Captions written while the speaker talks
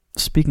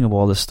speaking of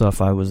all this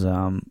stuff, I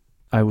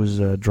was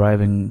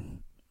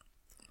driving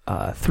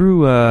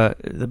through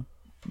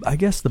I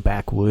guess the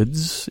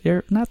backwoods,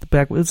 not the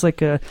backwoods. It's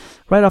like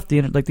right off the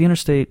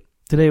interstate.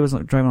 Today I was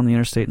driving on the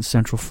interstate in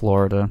Central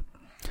Florida,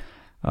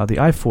 the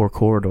I-4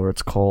 corridor.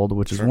 It's called,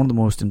 which is one of the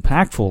most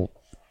impactful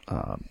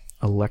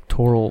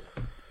electoral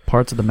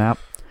parts of the map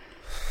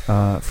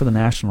for the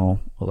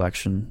national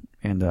election.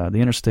 And the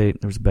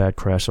interstate, there was a bad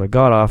crash, so I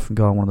got off and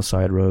got on one of the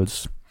side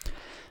roads,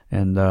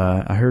 and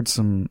I heard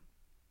some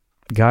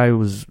guy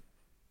was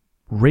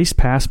raced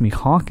past me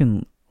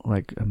honking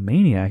like a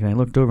maniac, and I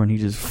looked over and he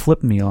just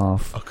flipped me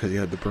off. Oh, because you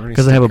had the Bernie sticker.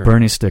 Because I have a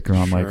Bernie sticker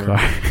on my car.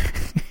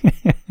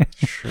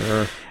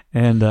 Sure.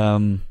 And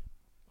I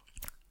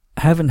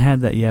haven't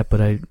had that yet,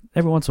 but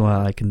every once in a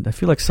while I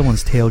feel like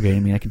someone's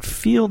tailgating me. I can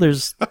feel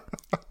there's a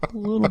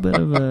little bit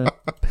of a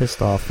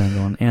pissed off thing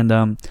going. And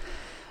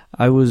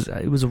it was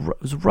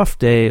a rough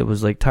day. It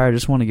was like tired, I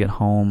just want to get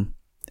home.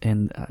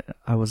 And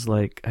I was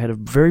like, I had a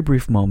very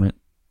brief moment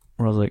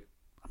where I was like,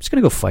 I'm just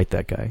gonna go fight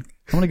that guy.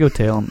 I'm going to go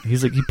tail him.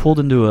 He's like, he pulled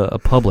into a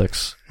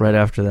Publix right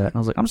after that. And I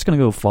was like, I'm just going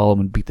to go follow him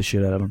and beat the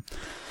shit out of him.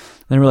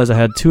 Then I realized I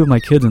had two of my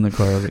kids in the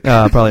car. I was like,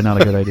 probably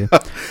not a good idea.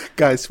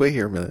 Guys, wait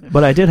here a minute.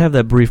 But I did have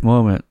that brief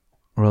moment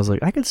where I was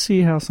like, I could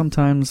see how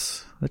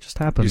sometimes that just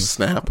happens. You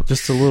snap.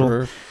 Just a little.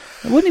 Sure.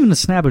 It wasn't even a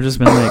snap. It would just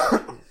been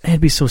like,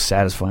 it'd be so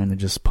satisfying to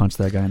just punch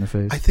that guy in the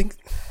face. I think,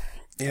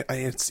 yeah,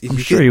 I'm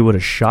sure he would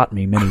have shot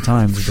me many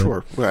times.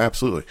 Sure. Well,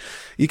 absolutely.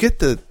 You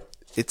get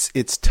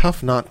it's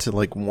tough not to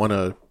like want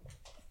to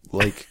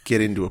like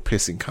get into a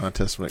pissing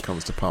contest when it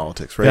comes to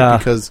politics, right? Yeah.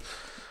 Because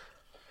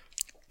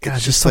God,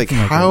 it's just like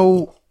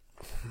how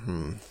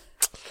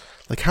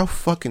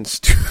fucking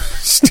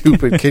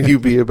stupid can you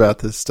be about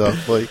this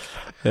stuff? Like,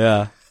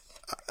 yeah.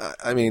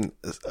 I mean,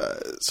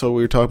 so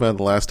we were talking about in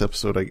the last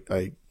episode.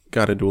 I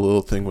got into a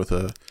little thing with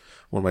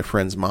one of my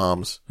friend's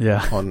moms.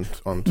 Yeah. On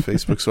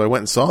Facebook. So I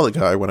went and saw the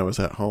guy when I was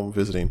at home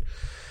visiting.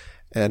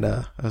 And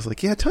I was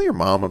like, yeah, tell your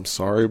mom I'm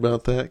sorry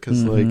about that,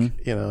 because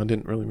like, you know, I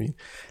didn't really mean.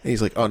 And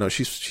he's like, oh no,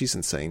 she's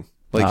insane.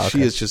 Like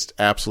she is just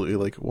absolutely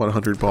like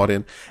 100 bought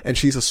in, and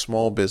she's a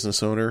small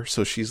business owner,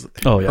 so she's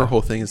her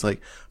whole thing is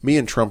like, me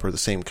and Trump are the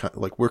same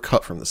like we're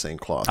cut from the same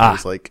cloth.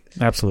 It's like,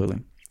 absolutely.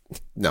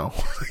 No,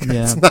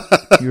 yeah,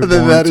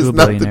 that is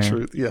not the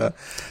truth. Yeah,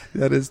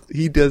 that is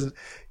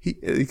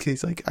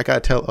he's like, I gotta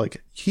tell,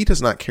 like, he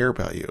does not care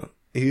about you.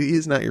 He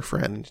is not your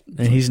friend.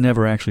 And he's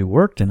never actually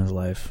worked in his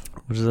life,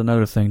 which is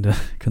another thing to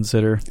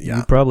consider. Yeah.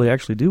 You probably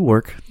actually do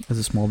work as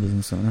a small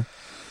business owner.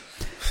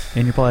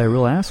 And you're probably a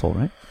real asshole,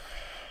 right?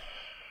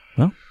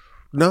 No?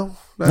 No.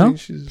 I mean,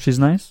 she's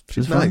nice?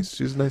 She's nice.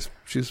 She's nice.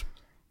 She's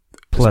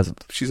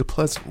pleasant. She's a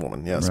pleasant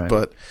woman, yes. Right.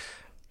 But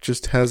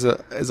just has a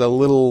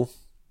little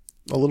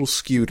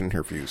skewed in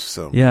her views.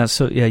 So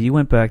you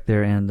went back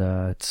there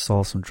and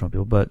saw some Trump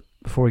people. But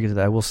before we get to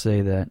that, I will say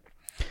that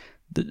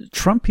the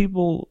Trump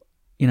people,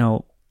 you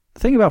know, the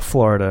thing about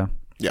Florida,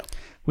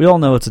 we all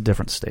know it's a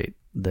different state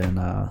than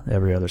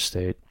every other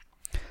state.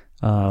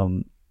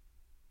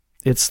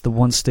 It's the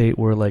one state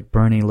where like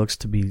Bernie looks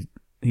to be,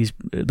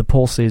 the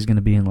polls say he's going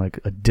to be in like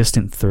a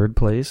distant third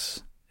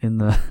place in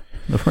the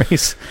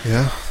race.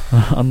 Yeah.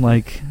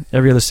 Unlike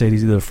every other state,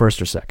 he's either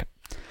first or second.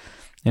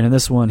 And in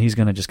this one, he's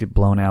going to just get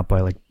blown out by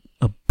like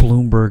a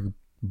Bloomberg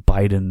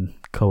Biden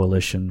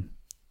coalition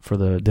for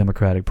the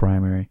Democratic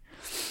primary,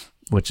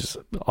 which is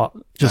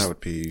just that would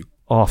be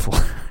awful.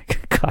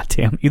 God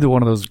damn, either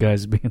one of those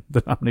guys being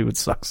the nominee would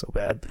suck so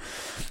bad.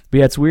 But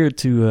yeah, it's weird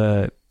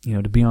to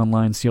to be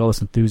online, see all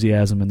this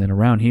enthusiasm, and then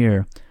around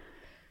here,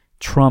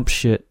 Trump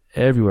shit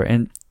everywhere.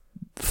 And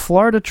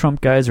Florida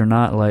Trump guys are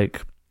not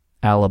like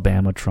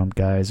Alabama Trump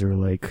guys or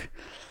like,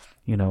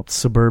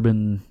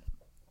 suburban,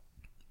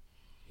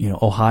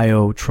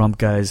 Ohio Trump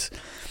guys.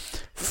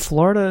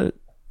 Florida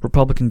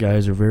Republican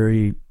guys are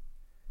very,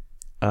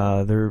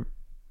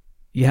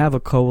 you have a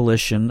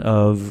coalition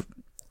of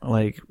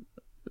like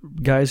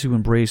guys who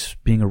embrace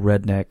being a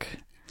redneck.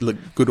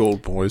 Like good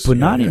old boys. But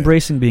not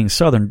embracing being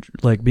Southern,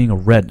 like being a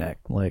redneck.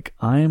 Like,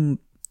 I'm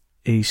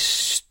a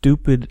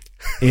stupid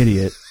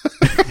idiot.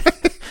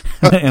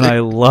 And I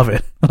love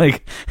it.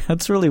 Like,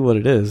 that's really what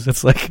it is.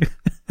 It's like,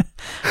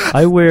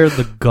 I wear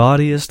the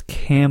gaudiest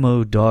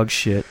camo dog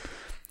shit.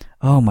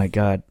 Oh my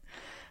God.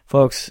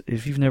 Folks,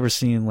 if you've never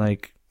seen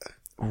like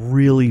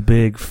really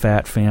big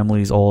fat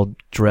families all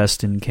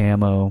dressed in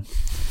camo.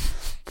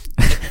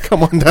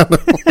 Come on down the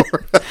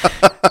floor.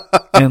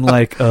 And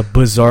like a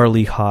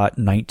bizarrely hot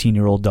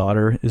 19-year-old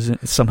daughter is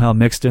somehow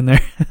mixed in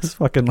there. It's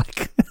fucking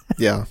like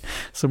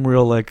some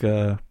real like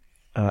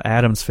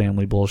Addams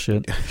Family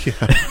bullshit. Yeah.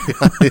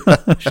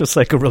 It's just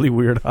like a really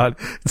weird hot.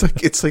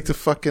 It's like the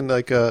fucking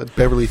like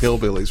Beverly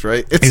Hillbillies,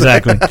 right?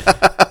 Exactly.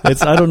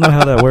 I don't know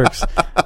how that works.